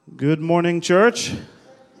Good morning, church.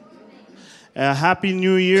 Happy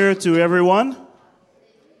New Year to everyone.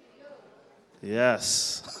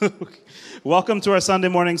 Yes. Welcome to our Sunday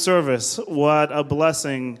morning service. What a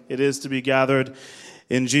blessing it is to be gathered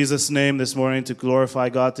in Jesus' name this morning to glorify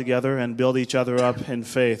God together and build each other up in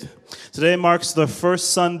faith. Today marks the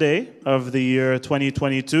first Sunday of the year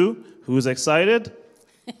 2022. Who's excited?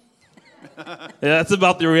 Yeah, that's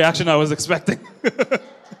about the reaction I was expecting.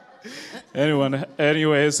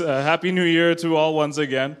 Anyways, Happy New Year to all once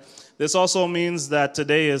again. This also means that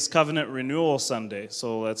today is Covenant Renewal Sunday,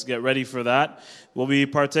 so let's get ready for that. We'll be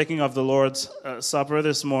partaking of the Lord's Supper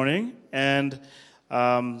this morning, and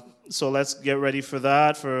so let's get ready for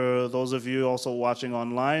that. For those of you also watching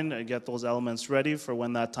online, get those elements ready for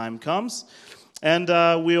when that time comes. And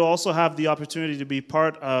we also have the opportunity to be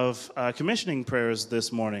part of commissioning prayers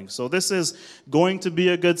this morning. So this is going to be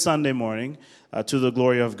a good Sunday morning to the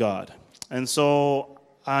glory of God. And so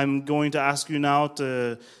I'm going to ask you now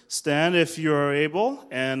to stand if you're able,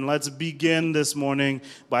 and let's begin this morning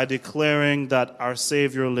by declaring that our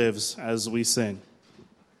Savior lives as we sing.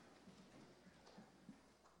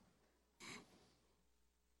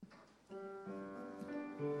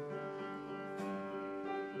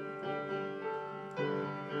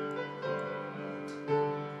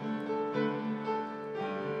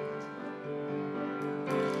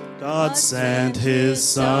 God sent his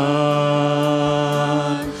Son,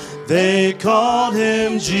 they called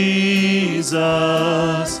him Jesus.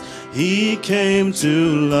 He came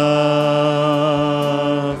to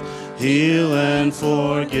love, heal and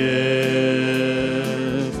forgive.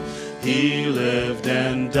 He lived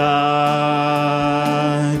and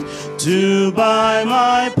died to buy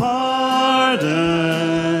my pardon.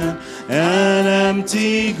 An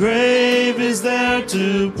empty grave is there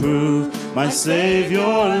to prove my Savior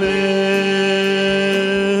lives.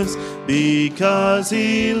 Because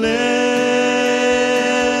he lives,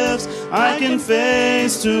 I can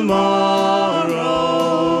face tomorrow.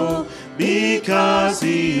 Because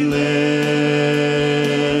he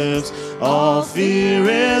lives, all fear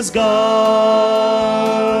is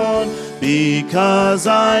gone. Because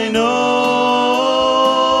I know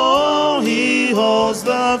he holds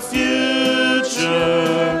the future,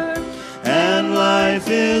 and life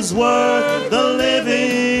is worth the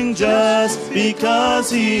living just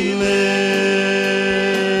because he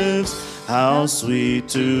lives. How sweet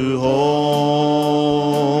to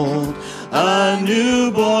hold a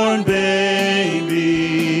newborn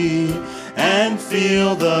baby and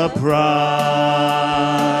feel the pride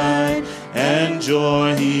and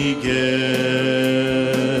joy he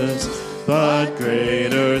gives. But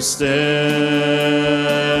greater still,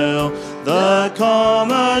 the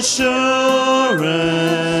calm assurance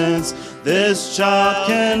this child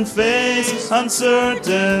can face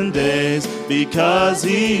uncertain days because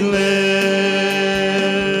he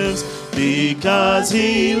lives. Because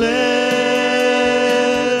he lives,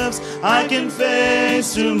 I can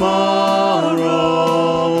face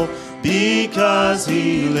tomorrow. Because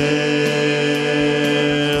he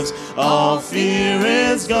lives, all fear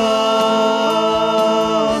is gone.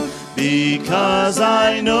 Because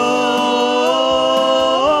I know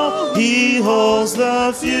he holds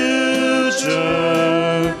the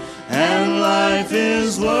future, and life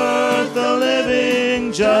is worth the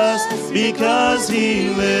living just because he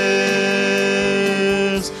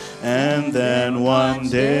lives. And then one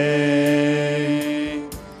day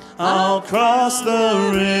I'll cross the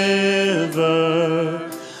river,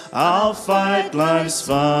 I'll fight life's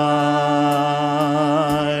final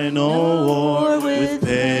war with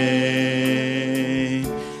pain.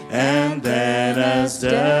 And then as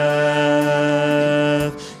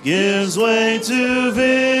death gives way to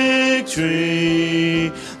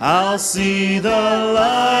victory, I'll see the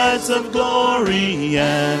lights of glory,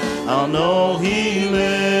 and I'll know he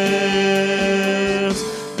lives.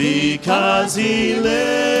 Because he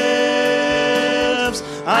lives,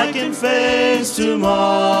 I can face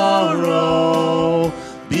tomorrow.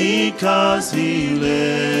 Because he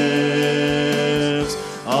lives,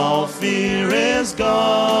 all fear is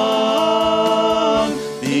gone.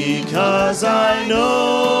 Because I know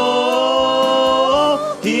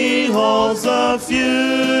he holds the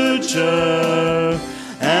future,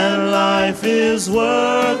 and life is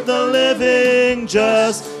worth the living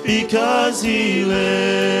just because he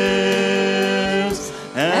lives.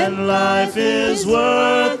 And life is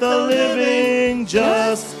worth the living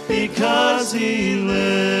just because he lives.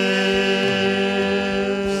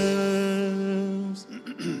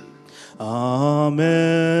 Amen.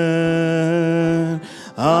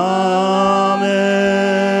 Amen.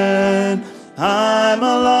 I'm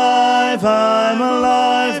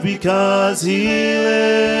alive because he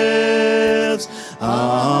lives.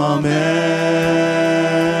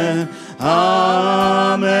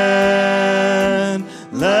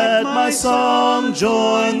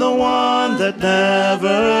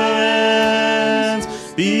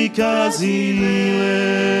 because he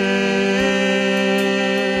lives.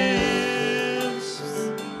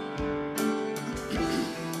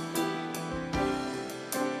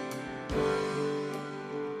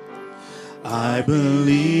 I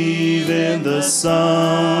believe in the Son.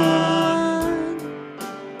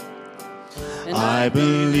 I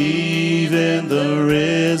believe in the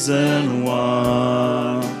risen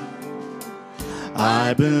one.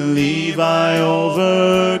 I believe I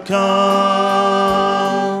overcome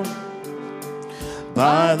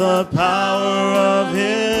by the power of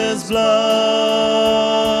his blood.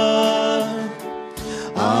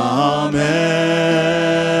 Amen.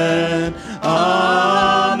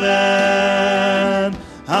 Amen.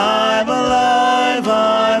 I'm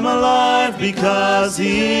alive because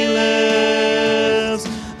he lives.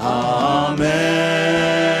 Amen.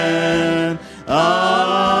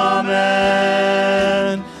 Amen.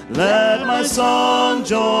 Let my song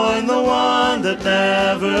join the one that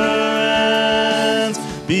never ends,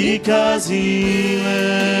 because he lives.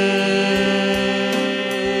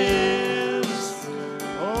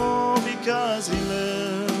 Oh, because he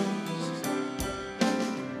lives.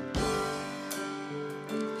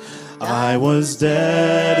 I was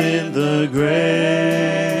dead in the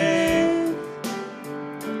grave.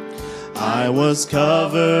 I was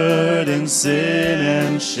covered in sin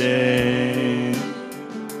and shame.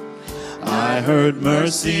 I heard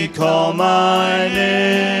mercy call my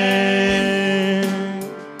name.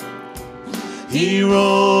 He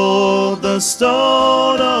rolled the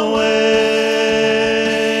stone away.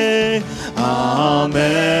 Amen.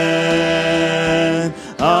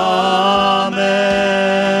 Amen.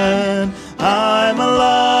 I'm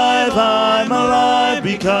alive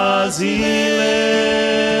because he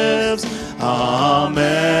lives. Amen.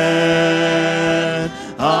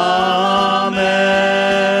 Amen.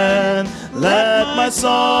 Let my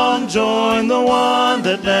song join the one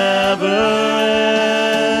that never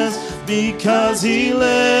ends. Because he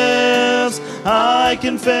lives, I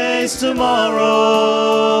can face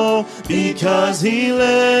tomorrow. Because he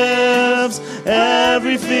lives,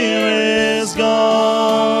 every fear is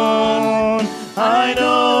gone. I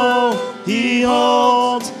know he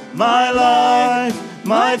holds my life,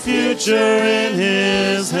 my future in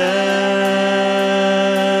his hand.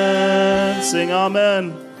 Sing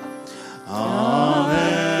amen. Amen.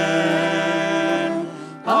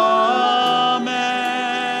 Amen.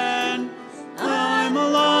 I'm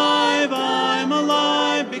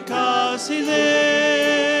alive because he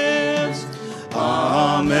lives.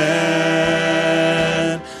 Amen.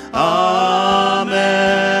 Amen.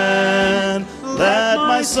 Let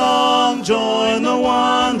my song join the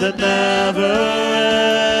one that never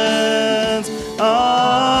ends.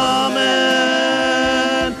 Amen.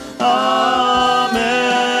 Amen.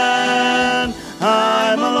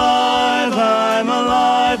 I'm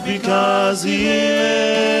alive because he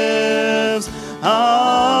lives.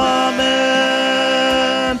 Amen.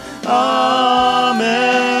 Amen.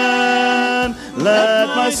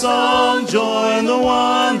 Let my song join the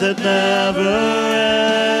one that never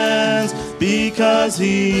ends, because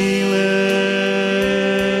he lives.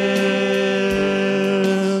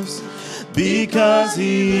 Because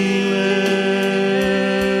he lives.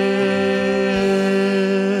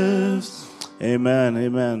 Amen.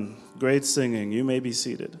 Amen. Great singing. You may be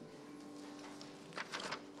seated.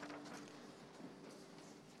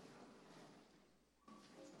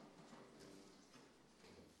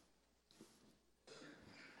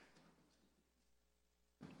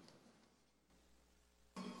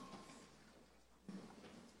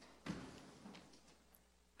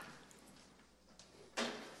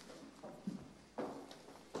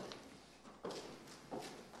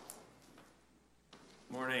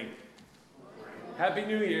 Morning. Happy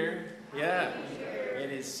New Year. Yeah,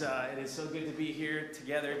 it is so good to be here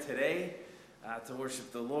together today to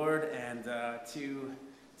worship the Lord and to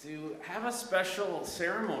have a special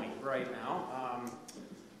ceremony right now.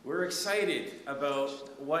 We're excited about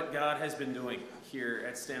what God has been doing here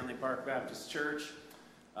at Stanley Park Baptist Church.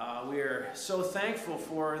 We are so thankful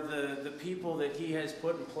for the people that he has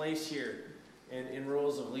put in place here in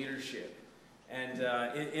roles of leadership. And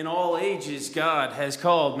in all ages, God has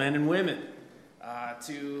called men and women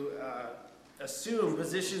to assume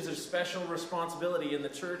positions of special responsibility in the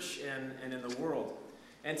church and in the world.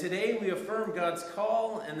 And today we affirm God's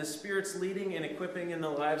call and the Spirit's leading and equipping in the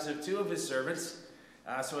lives of two of his servants.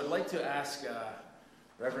 So I'd like to ask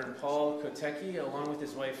Reverend Paul Kotecki, along with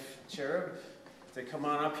his wife Cherub, to come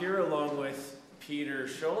on up here, along with Peter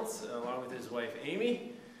Schultz, along with his wife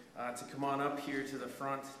Amy, to come on up here to the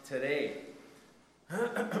front today.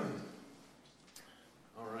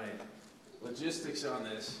 All right, logistics on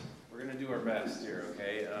this. We're We're going to do our best here,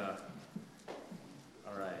 okay?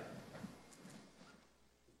 All right.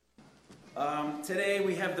 Today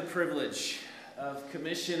we have the privilege of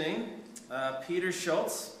commissioning Peter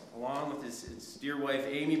Schultz, along with his dear wife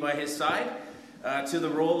Amy by his side, to the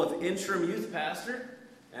role of interim youth pastor,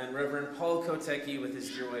 and Reverend Paul Kotecki with his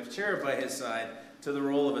dear wife Cherub by his side, to the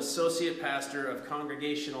role of associate pastor of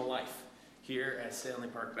congregational life here at Stanley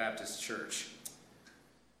Park Baptist Church.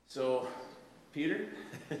 So, Peter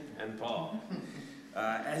and Paul,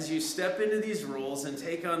 as you step into these roles and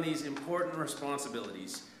take on these important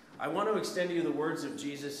responsibilities, I want to extend to you the words of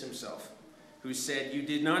Jesus himself, who said, "You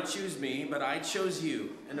did not choose me, but I chose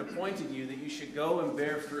you and appointed you that you should go and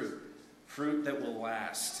bear fruit that will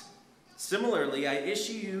last." Similarly, I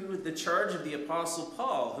issue you the charge of the Apostle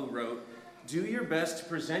Paul, who wrote, "Do your best to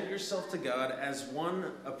present yourself to God as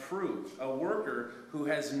one approved, a worker who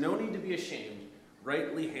has no need to be ashamed,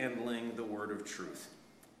 rightly handling the word of truth."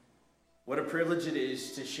 What a privilege it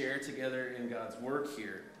is to share together in God's work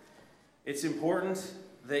here. It's important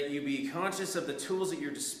that you be conscious of the tools at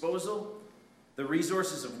your disposal, the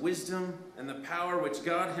resources of wisdom, and the power which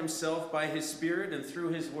God himself, by his Spirit and through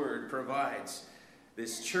his word, provides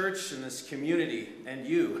this church and this community and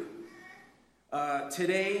you.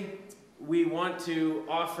 Today, we want to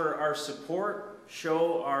offer our support,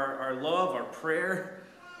 show our love, our prayer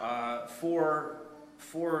for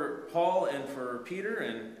Paul and for Peter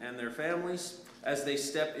and their families as they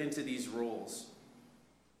step into these roles.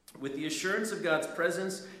 With the assurance of God's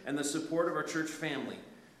presence and the support of our church family,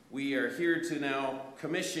 we are here to now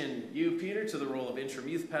commission you, Peter, to the role of interim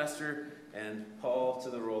youth pastor, and Paul to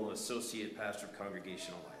the role of associate pastor of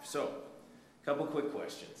congregational life. So, a couple quick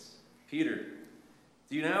questions. Peter,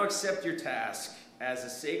 do you now accept your task as a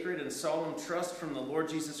sacred and solemn trust from the Lord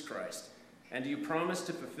Jesus Christ? And do you promise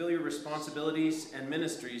to fulfill your responsibilities and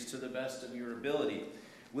ministries to the best of your ability?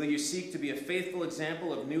 Will you seek to be a faithful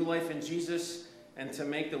example of new life in Jesus and to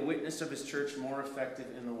make the witness of his church more effective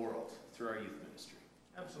in the world through our youth ministry?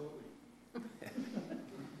 Absolutely.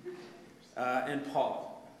 And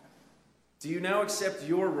Paul, do you now accept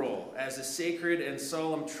your role as a sacred and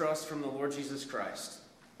solemn trust from the Lord Jesus Christ?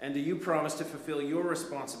 And do you promise to fulfill your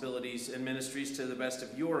responsibilities and ministries to the best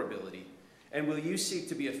of your ability? And will you seek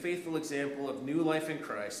to be a faithful example of new life in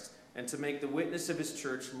Christ and to make the witness of his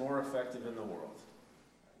church more effective in the world?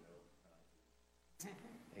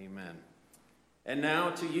 Amen. And now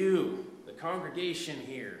to you, the congregation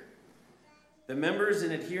here, the members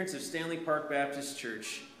and adherents of Stanley Park Baptist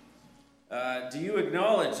Church. Do you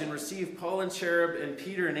acknowledge and receive Paul and Cherub and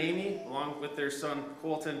Peter and Amy, along with their son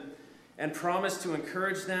Colton, and promise to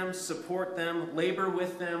encourage them, support them, labor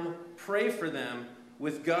with them, pray for them,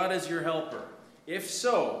 with God as your helper? If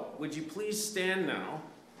so, would you please stand now,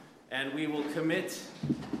 and we will commit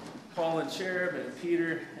Paul and Cherub and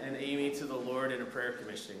Peter and Amy to the Lord in a prayer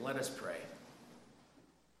commissioning. Let us pray.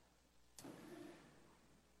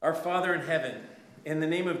 Our Father in heaven, in the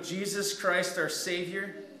name of Jesus Christ, our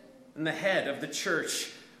Savior, and the head of the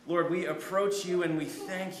church, Lord, we approach you and we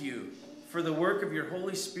thank you for the work of your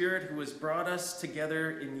Holy Spirit who has brought us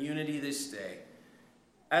together in unity this day.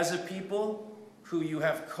 As a people who you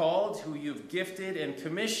have called, who you've gifted and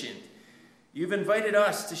commissioned, you've invited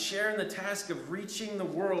us to share in the task of reaching the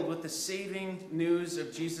world with the saving news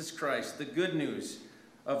of Jesus Christ, the good news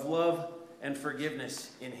of love and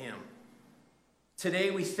forgiveness in him.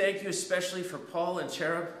 Today we thank you especially for Paul and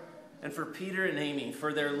Cherub and for Peter and Amy,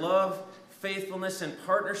 for their love, faithfulness, and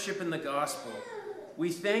partnership in the gospel. We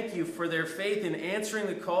thank you for their faith in answering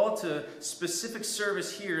the call to specific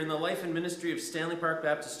service here in the life and ministry of Stanley Park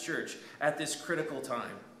Baptist Church at this critical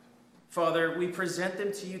time. Father, we present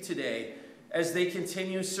them to you today as they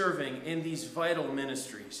continue serving in these vital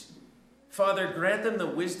ministries. Father, grant them the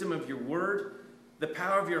wisdom of your word, the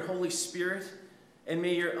power of your Holy Spirit, and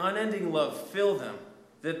may your unending love fill them,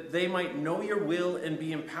 that they might know your will and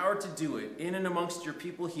be empowered to do it in and amongst your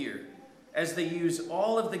people here, as they use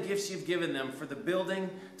all of the gifts you've given them for the building,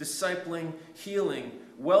 discipling, healing,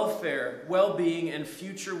 welfare, well-being, and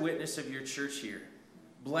future witness of your church here.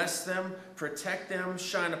 Bless them, protect them,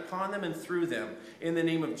 shine upon them and through them. In the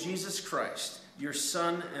name of Jesus Christ, your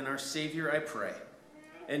Son and our Savior, I pray.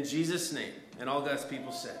 In Jesus' name, and all God's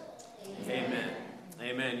people said, Amen.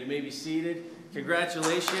 Amen. You may be seated.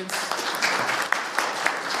 Congratulations.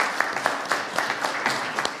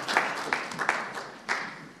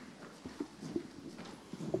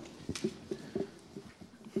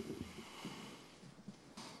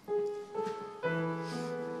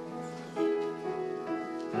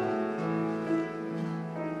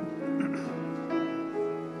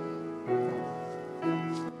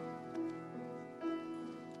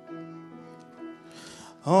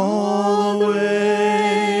 Oh.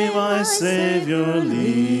 my Savior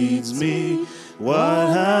leads me, what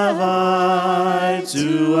have I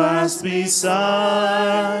to ask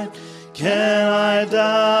beside? Can I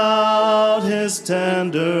doubt his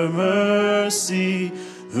tender mercy,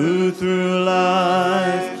 who through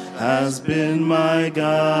life has been my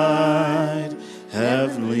guide?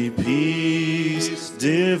 Heavenly peace,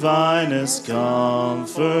 divinest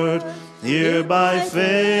comfort, here by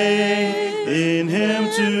faith in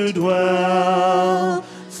him to dwell.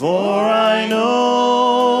 For I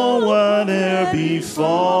know whate'er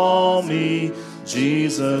befall me,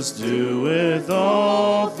 Jesus doeth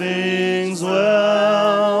all things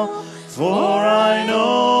well. For I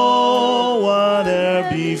know whate'er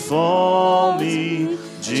befall me,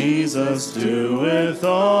 Jesus doeth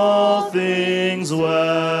all things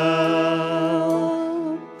well.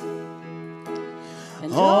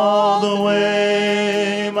 All the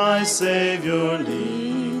way my Savior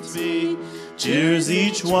leads me, cheers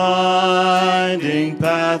each winding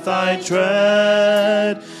path I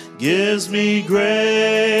tread, gives me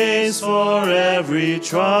grace for every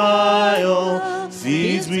trial,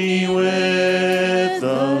 feeds me with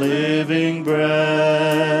the living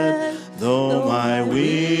bread. Though my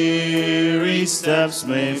weary steps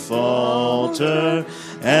may falter,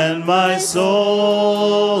 and my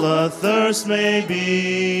soul athirst may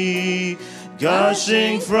be,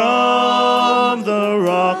 gushing from the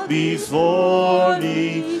rock before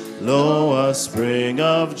me, lo, a spring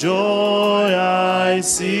of joy I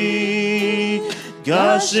see.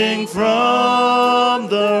 Gushing from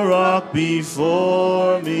the rock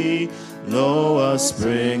before me, lo, a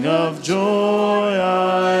spring of joy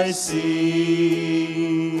I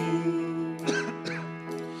see.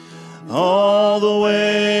 All the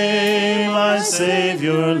way my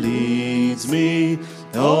Savior leads me,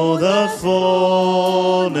 oh, the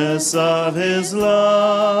fullness of his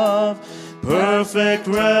love, perfect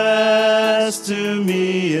rest to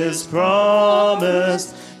me is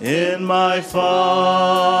promised in my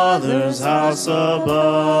Father's house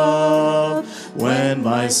above. When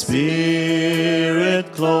my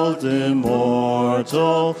spirit, clothed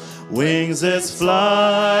immortal, wings its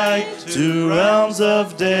flight to realms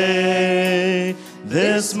of day,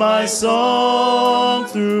 this my song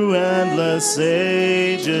through endless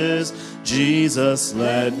ages, Jesus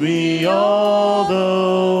led me all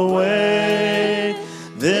the way.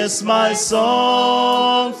 This my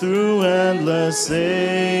song through endless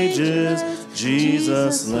ages,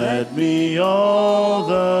 Jesus led me all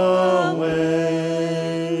the way.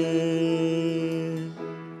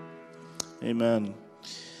 Amen.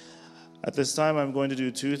 At this time, I'm going to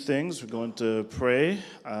do two things. We're going to pray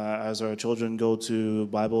as our children go to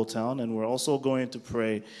Bible Town, and we're also going to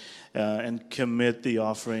pray and commit the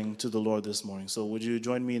offering to the Lord this morning. So would you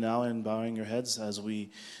join me now in bowing your heads as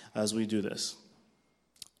we do this?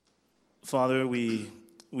 Father, we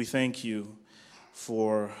thank you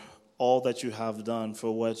for all that you have done,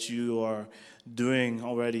 for what you are doing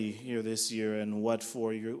already here this year, and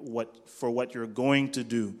for what you're going to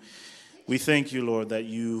do. We thank you, Lord, that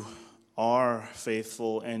you are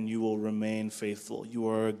faithful and you will remain faithful. You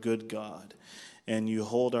are a good God, and you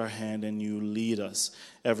hold our hand and you lead us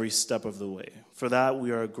every step of the way. For that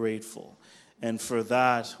we are grateful, and for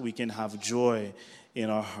that we can have joy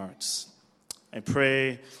in our hearts. I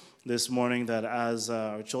pray this morning that as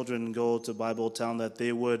our children go to Bible Town, that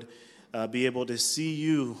they would be able to see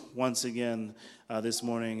you once again this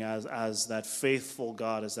morning as that faithful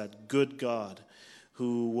God, as that good God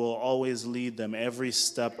who will always lead them every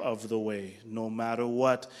step of the way, no matter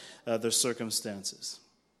what the circumstances.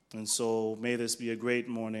 And so may this be a great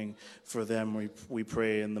morning for them, we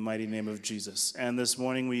pray in the mighty name of Jesus. And this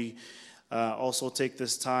morning we also take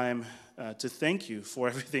this time to thank you for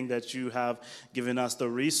everything that you have given us, the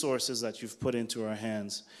resources that you've put into our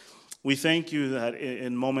hands. We thank you that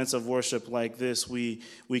in moments of worship like this, we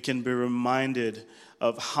can be reminded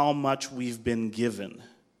of how much we've been given.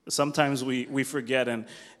 Sometimes we forget and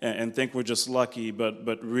think we're just lucky,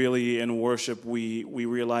 but really in worship we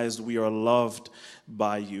realize we are loved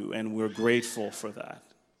by you, and we're grateful for that.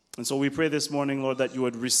 And so we pray this morning, Lord, that you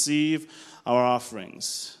would receive our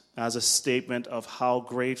offerings as a statement of how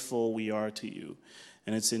grateful we are to you.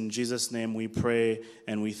 And it's in Jesus' name we pray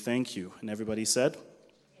and we thank you. And everybody said,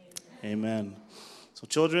 Amen. So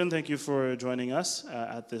children, thank you for joining us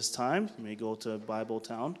at this time. You may go to Bible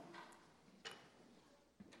Town.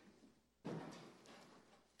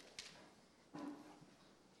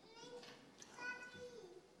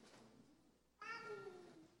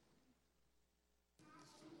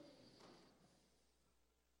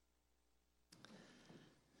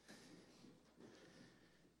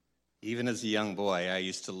 Even as a young boy, I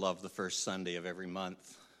used to love the first Sunday of every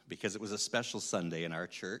month because it was a special Sunday in our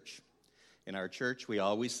church. In our church, we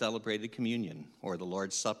always celebrated communion, or the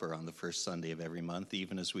Lord's Supper, on the first Sunday of every month,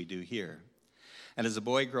 even as we do here. And as a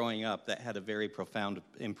boy growing up, that had a very profound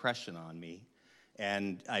impression on me.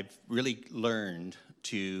 And I've really learned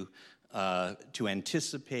to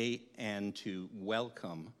anticipate and to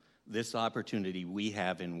welcome this opportunity we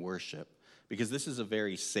have in worship, because this is a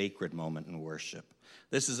very sacred moment in worship.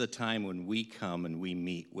 This is a time when we come and we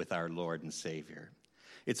meet with our Lord and Savior.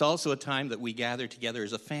 It's also a time that we gather together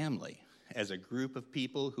as a family, as a group of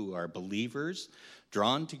people who are believers,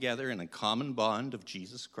 drawn together in a common bond of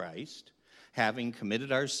Jesus Christ, having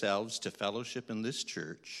committed ourselves to fellowship in this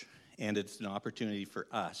church. And it's an opportunity for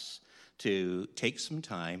us to take some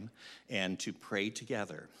time and to pray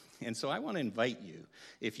together. And so I want to invite you,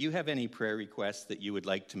 if you have any prayer requests that you would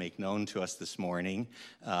like to make known to us this morning,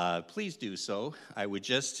 please do so. I would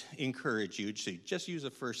just encourage you to just use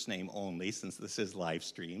a first name only, since this is live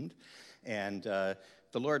streamed. And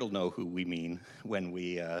the Lord will know who we mean when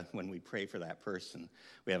we pray for that person.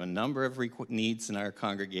 We have a number of needs in our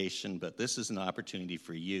congregation, but this is an opportunity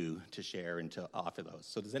for you to share and to offer those.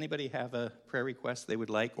 So does anybody have a prayer request they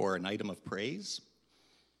would like, or an item of praise?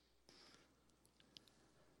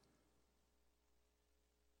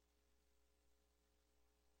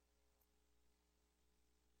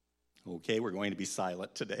 Okay, we're going to be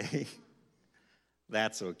silent today.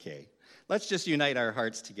 That's okay. Let's just unite our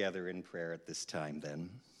hearts together in prayer at this time then.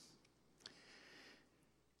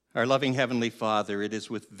 Our loving Heavenly Father, it is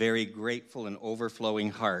with very grateful and overflowing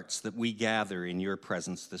hearts that we gather in your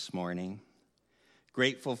presence this morning.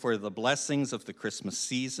 Grateful for the blessings of the Christmas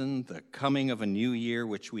season, the coming of a new year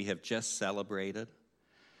which we have just celebrated.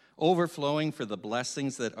 Overflowing for the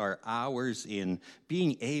blessings that are ours in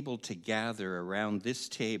being able to gather around this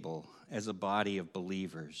table as a body of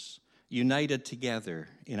believers, united together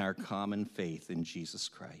in our common faith in Jesus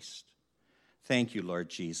Christ. Thank you, Lord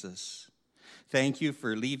Jesus. Thank you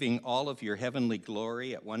for leaving all of your heavenly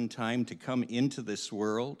glory at one time to come into this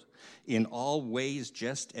world, in all ways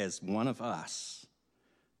just as one of us,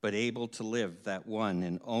 but able to live that one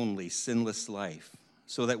and only sinless life,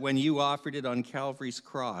 so that when you offered it on Calvary's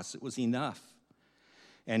cross, it was enough.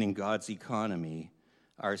 And in God's economy,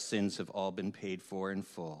 our sins have all been paid for in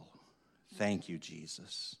full. Thank you,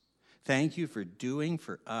 Jesus. Thank you for doing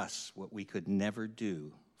for us what we could never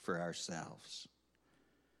do for ourselves.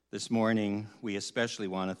 This morning, we especially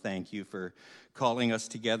want to thank you for calling us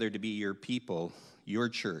together to be your people, your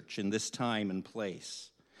church, in this time and place,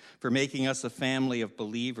 for making us a family of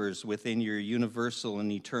believers within your universal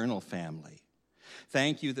and eternal family.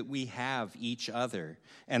 Thank you that we have each other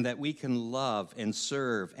and that we can love and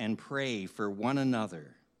serve and pray for one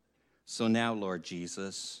another. So now, Lord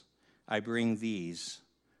Jesus, I bring these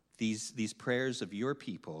prayers of your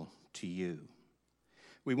people to you.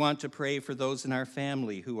 We want to pray for those in our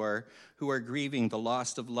family who are grieving the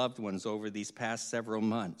loss of loved ones over these past several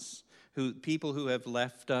months, people who have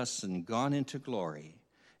left us and gone into glory,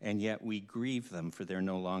 and yet we grieve them for they're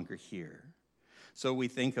no longer here. So we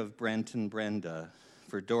think of Brent and Brenda,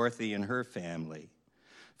 for Dorothy and her family,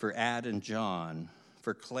 for Ad and John,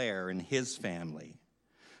 for Claire and his family,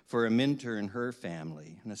 for Aminter and her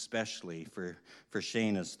family, and especially for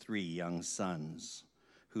Shayna's 3 young sons,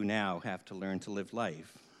 who now have to learn to live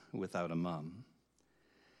life without a mom.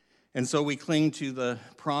 And so we cling to the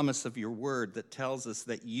promise of your word that tells us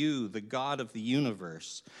that you, the God of the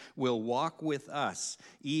universe, will walk with us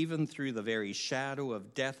even through the very shadow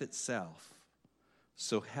of death itself.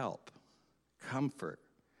 So help, comfort,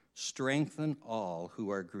 strengthen all who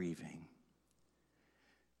are grieving.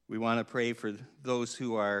 We want to pray for those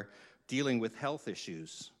who are dealing with health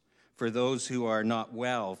issues, for those who are not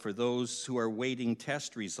well, for those who are waiting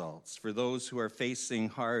test results, for those who are facing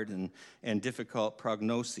hard and difficult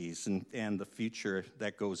prognoses and the future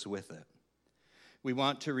that goes with it. We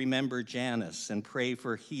want to remember Janice and pray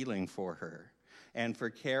for healing for her, and for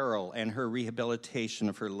Carol and her rehabilitation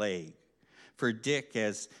of her leg, for Dick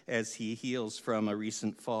as he heals from a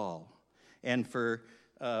recent fall, and for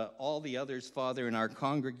all the others, Father, in our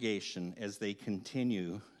congregation as they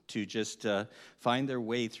continue to just find their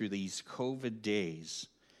way through these COVID days,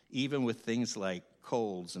 even with things like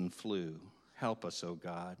colds and flu. Help us, O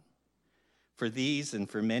God. For these and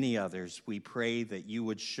for many others, we pray that you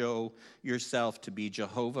would show yourself to be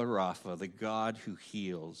Jehovah Rapha, the God who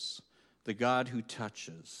heals, the God who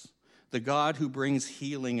touches, the God who brings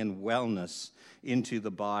healing and wellness into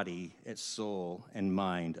the body, soul, and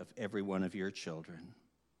mind of every one of your children.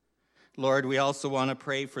 Lord, we also want to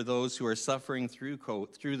pray for those who are suffering through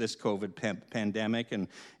this COVID pandemic,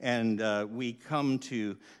 and we come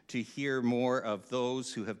to hear more of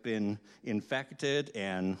those who have been infected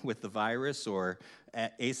and with the virus or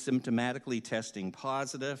asymptomatically testing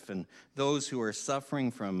positive, and those who are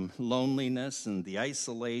suffering from loneliness and the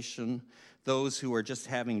isolation, those who are just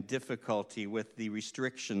having difficulty with the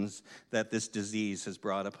restrictions that this disease has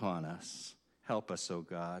brought upon us. Help us, O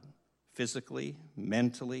God. Physically,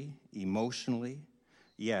 mentally, emotionally,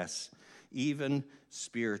 yes, even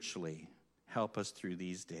spiritually, help us through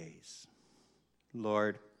these days.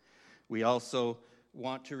 Lord, we also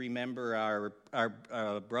want to remember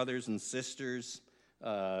our brothers and sisters,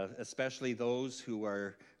 especially those who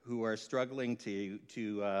are struggling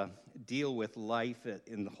to deal with life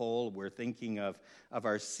in the whole. We're thinking of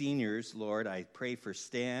our seniors, Lord. I pray for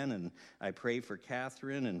Stan, and I pray for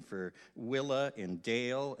Catherine, and for Willa and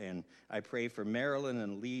Dale, and I pray for Marilyn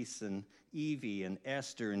and Lise and Evie and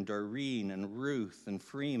Esther and Doreen and Ruth and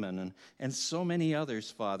Freeman and so many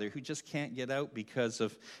others, Father, who just can't get out because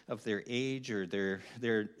of their age or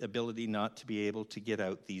their ability not to be able to get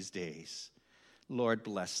out these days. Lord,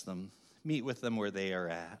 bless them. Meet with them where they are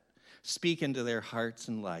at. Speak into their hearts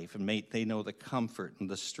and life, and may they know the comfort and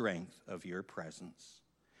the strength of your presence.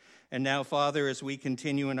 And now, Father, as we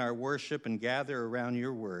continue in our worship and gather around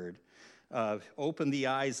your word, open the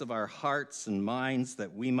eyes of our hearts and minds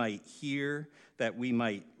that we might hear, that we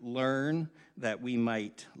might learn, that we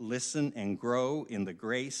might listen and grow in the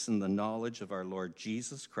grace and the knowledge of our Lord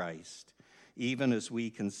Jesus Christ, even as we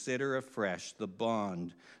consider afresh the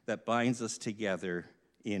bond that binds us together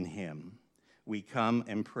in him. We come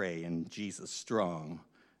and pray in Jesus' strong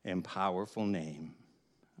and powerful name.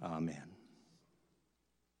 Amen.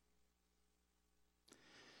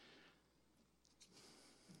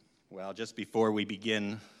 Well, just before we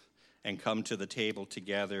begin and come to the table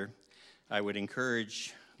together, I would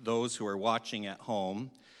encourage those who are watching at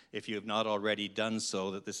home, if you have not already done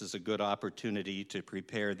so, that this is a good opportunity to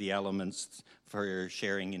prepare the elements for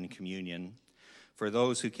sharing in communion. For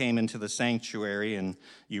those who came into the sanctuary and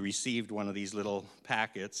you received one of these little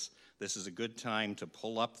packets, this is a good time to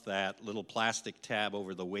pull up that little plastic tab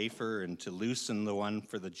over the wafer and to loosen the one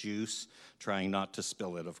for the juice, trying not to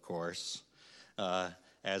spill it, of course,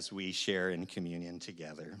 as we share in communion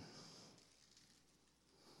together.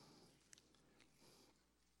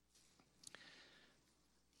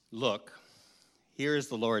 Look, here is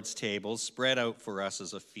the Lord's table, spread out for us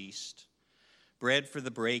as a feast, bread for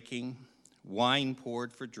the breaking, wine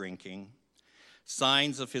poured for drinking,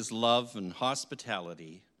 signs of his love and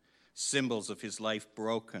hospitality, symbols of his life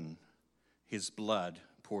broken, his blood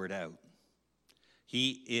poured out.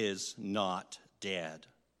 He is not dead.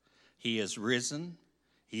 He is risen.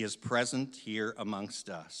 He is present here amongst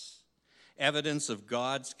us. Evidence of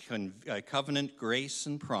God's covenant grace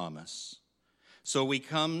and promise. So we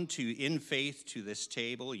come in faith to this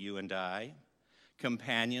table, you and I,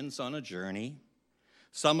 companions on a journey,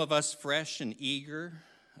 some of us fresh and eager,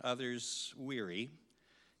 others weary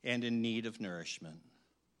and in need of nourishment.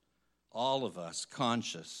 All of us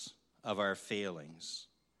conscious of our failings,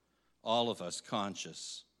 all of us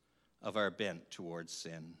conscious of our bent towards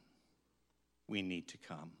sin. We need to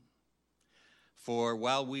come. For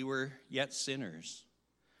while we were yet sinners,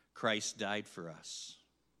 Christ died for us.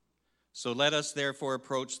 So let us therefore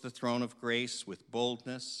approach the throne of grace with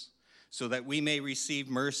boldness, so that we may receive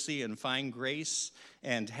mercy and find grace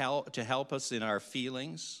and help to help us in our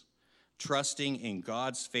feelings, trusting in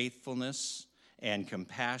God's faithfulness and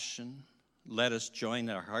compassion. Let us join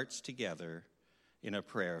our hearts together in a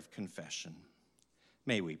prayer of confession.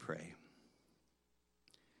 May we pray.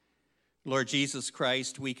 Lord Jesus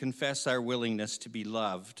Christ, we confess our willingness to be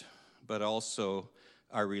loved, but also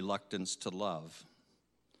our reluctance to love.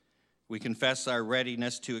 We confess our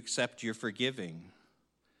readiness to accept your forgiving,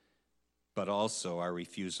 but also our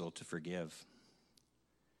refusal to forgive.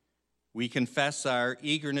 We confess our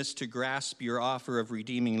eagerness to grasp your offer of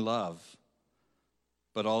redeeming love,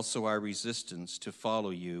 but also our resistance to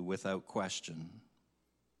follow you without question.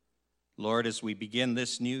 Lord, as we begin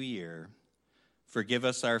this new year, forgive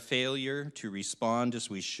us our failure to respond as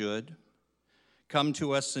we should. Come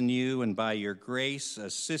to us anew, and by your grace,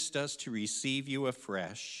 assist us to receive you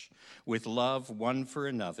afresh with love one for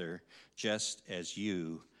another, just as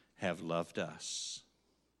you have loved us.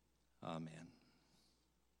 Amen.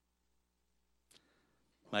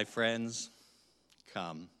 My friends,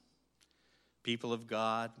 come. People of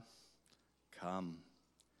God, come.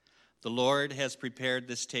 The Lord has prepared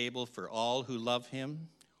this table for all who love him,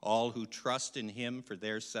 all who trust in him for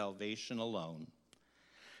their salvation alone.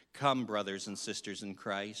 Come, brothers and sisters in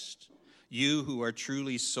Christ. You who are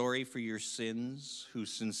truly sorry for your sins, who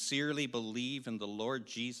sincerely believe in the Lord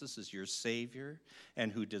Jesus as your Savior,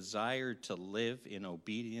 and who desire to live in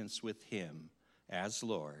obedience with him as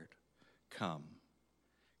Lord, come.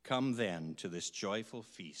 Come then to this joyful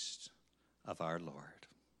feast of our Lord.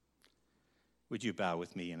 Would you bow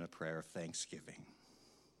with me in a prayer of thanksgiving?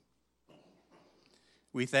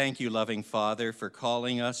 We thank you, loving Father, for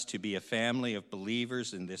calling us to be a family of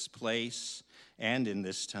believers in this place and in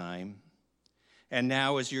this time. And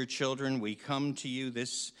now, as your children, we come to you to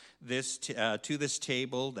this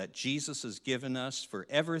table that Jesus has given us,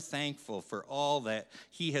 forever thankful for all that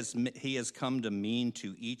he has come to mean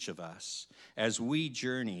to each of us as we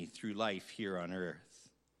journey through life here on earth.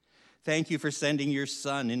 Thank you for sending your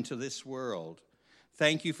Son into this world.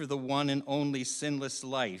 Thank you for the one and only sinless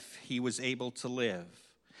life he was able to live.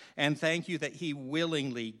 And thank you that he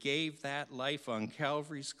willingly gave that life on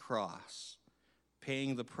Calvary's cross,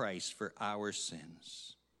 paying the price for our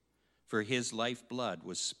sins. For his lifeblood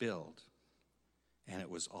was spilled, and it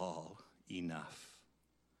was all enough.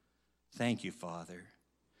 Thank you, Father.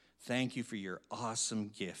 Thank you for your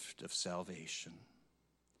awesome gift of salvation.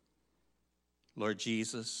 Lord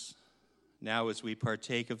Jesus, now as we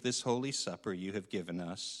partake of this holy supper you have given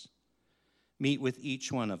us, meet with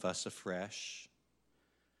each one of us afresh.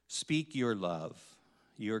 Speak your love,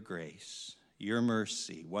 your grace, your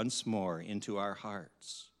mercy once more into our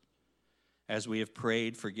hearts. As we have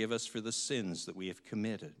prayed, forgive us for the sins that we have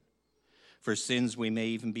committed, for sins we may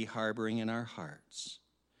even be harboring in our hearts,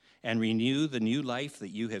 and renew the new life that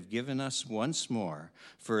you have given us once more.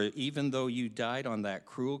 For even though you died on that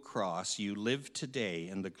cruel cross, you live today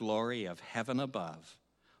in the glory of heaven above,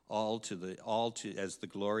 as the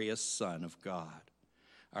glorious Son of God,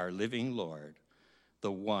 our living Lord,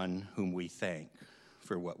 the one whom we thank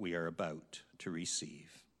for what we are about to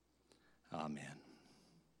receive. Amen.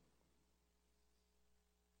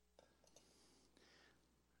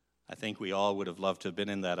 I think we all would have loved to have been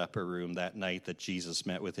in that upper room that night that Jesus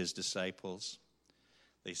met with his disciples.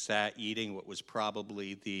 They sat eating what was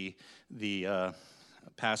probably the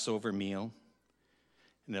Passover meal.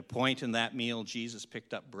 And at a point in that meal, Jesus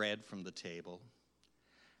picked up bread from the table,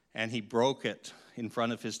 and he broke it in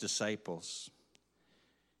front of his disciples.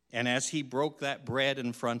 And as he broke that bread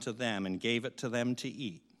in front of them and gave it to them to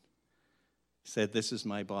eat, he said, "This is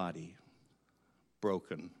my body,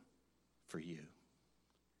 broken for you."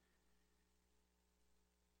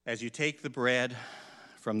 As you take the bread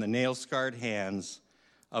from the nail-scarred hands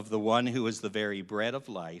of the one who is the very bread of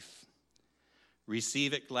life,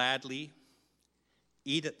 receive it gladly,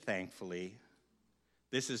 eat it thankfully.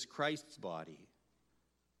 This is Christ's body,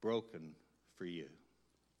 broken for you.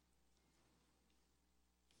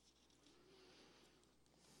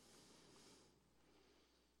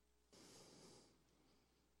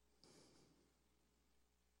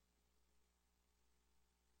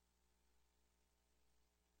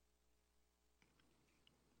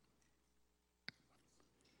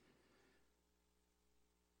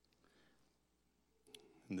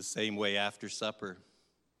 In the same way, after supper,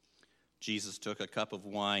 Jesus took a cup of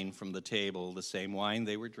wine from the table, the same wine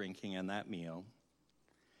they were drinking in that meal,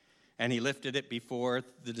 and he lifted it before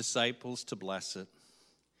the disciples to bless it.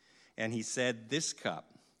 And he said, this cup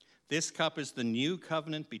is the new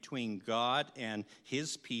covenant between God and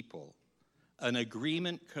his people, an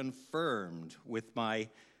agreement confirmed with my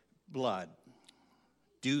blood.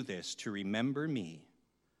 Do this to remember me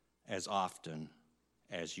as often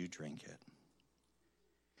as you drink it.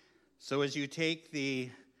 So as you take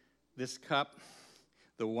this cup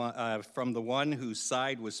from the one whose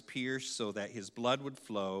side was pierced so that his blood would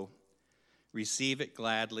flow, receive it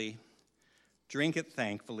gladly, drink it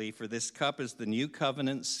thankfully, for this cup is the new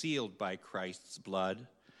covenant sealed by Christ's blood,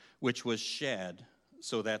 which was shed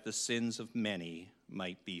so that the sins of many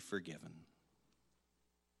might be forgiven.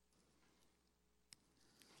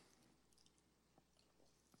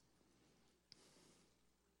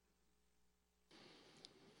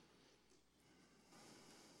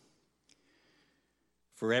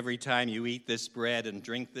 For every time you eat this bread and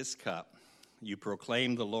drink this cup, you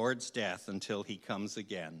proclaim the Lord's death until he comes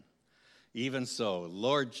again. Even so,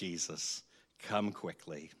 Lord Jesus, come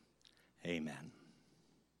quickly. Amen.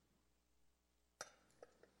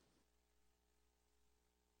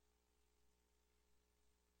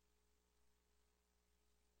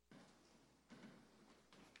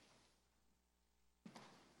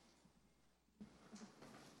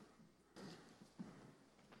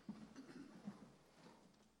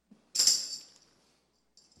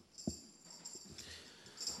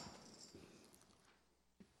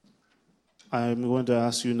 I'm going to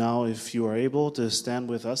ask you now if you are able to stand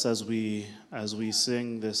with us as we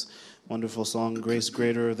sing this wonderful song, Grace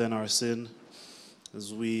Greater Than Our Sin,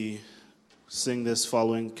 as we sing this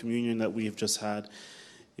following communion that we've just had.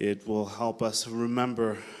 It will help us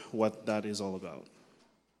remember what that is all about.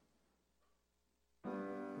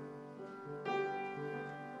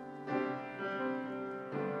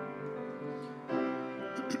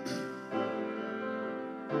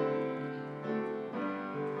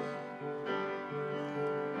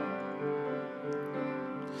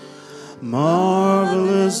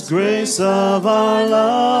 Marvelous grace of our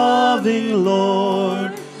loving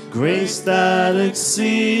Lord, grace that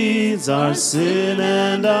exceeds our sin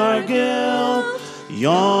and our guilt,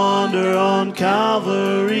 yonder on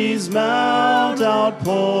Calvary's mount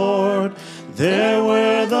outpoured, there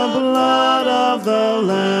where the blood of the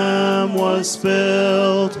Lamb was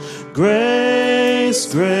spilled. Grace,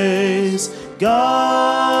 grace,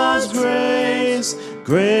 God's grace,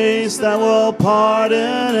 grace that will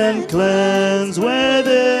pardon and cleanse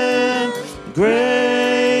within.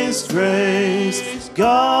 Grace, grace,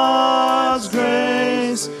 God's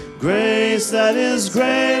grace, grace that is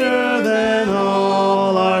greater than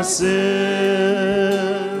all our sin.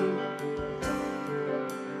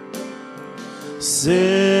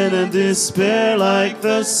 Sin and despair like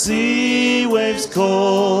the sea waves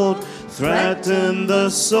cold threaten the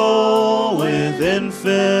soul with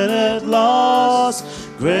infinite loss.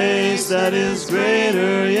 Grace that is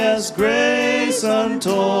greater, yes, grace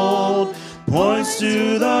untold, points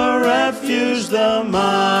to the refuge, the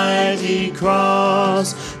mighty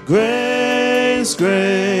cross. Grace,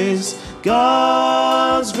 grace,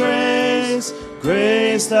 God's grace,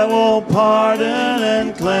 grace that will pardon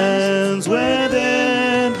and cleanse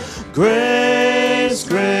within. Grace,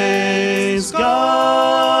 grace,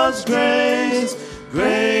 God's grace,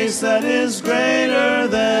 grace that is greater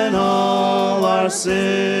than all our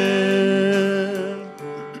sin.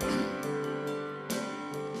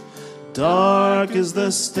 Dark is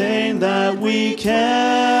the stain that we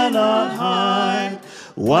cannot hide.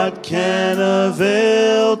 What can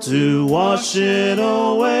avail to wash it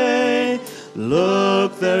away?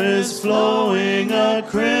 Look, there is flowing a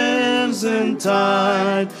crimson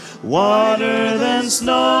tide. Water than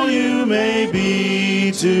snow you may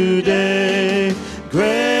be today.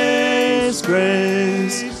 Grace,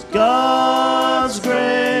 grace, God's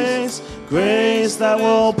grace, grace that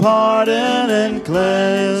will pardon and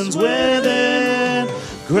cleanse within.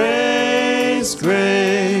 Grace,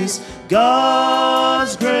 grace,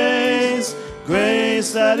 God's grace,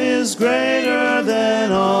 grace that is greater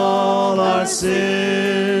than all our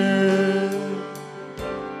sin.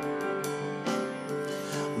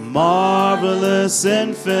 Marvelous,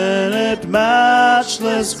 infinite,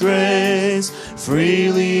 matchless grace,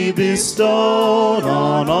 freely bestowed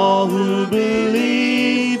on all who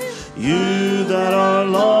believe. You that are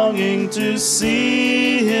longing to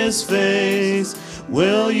see His face,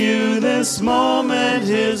 will you this moment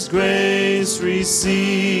His grace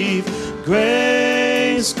receive?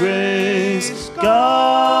 Grace, grace,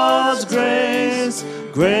 God's grace,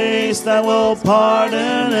 grace that will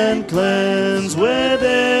pardon and cleanse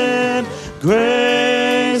within.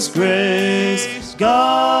 Grace, grace,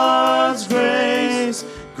 God's grace,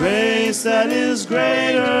 grace that is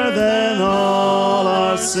greater than all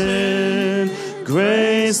our sin.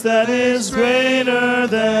 Grace that is greater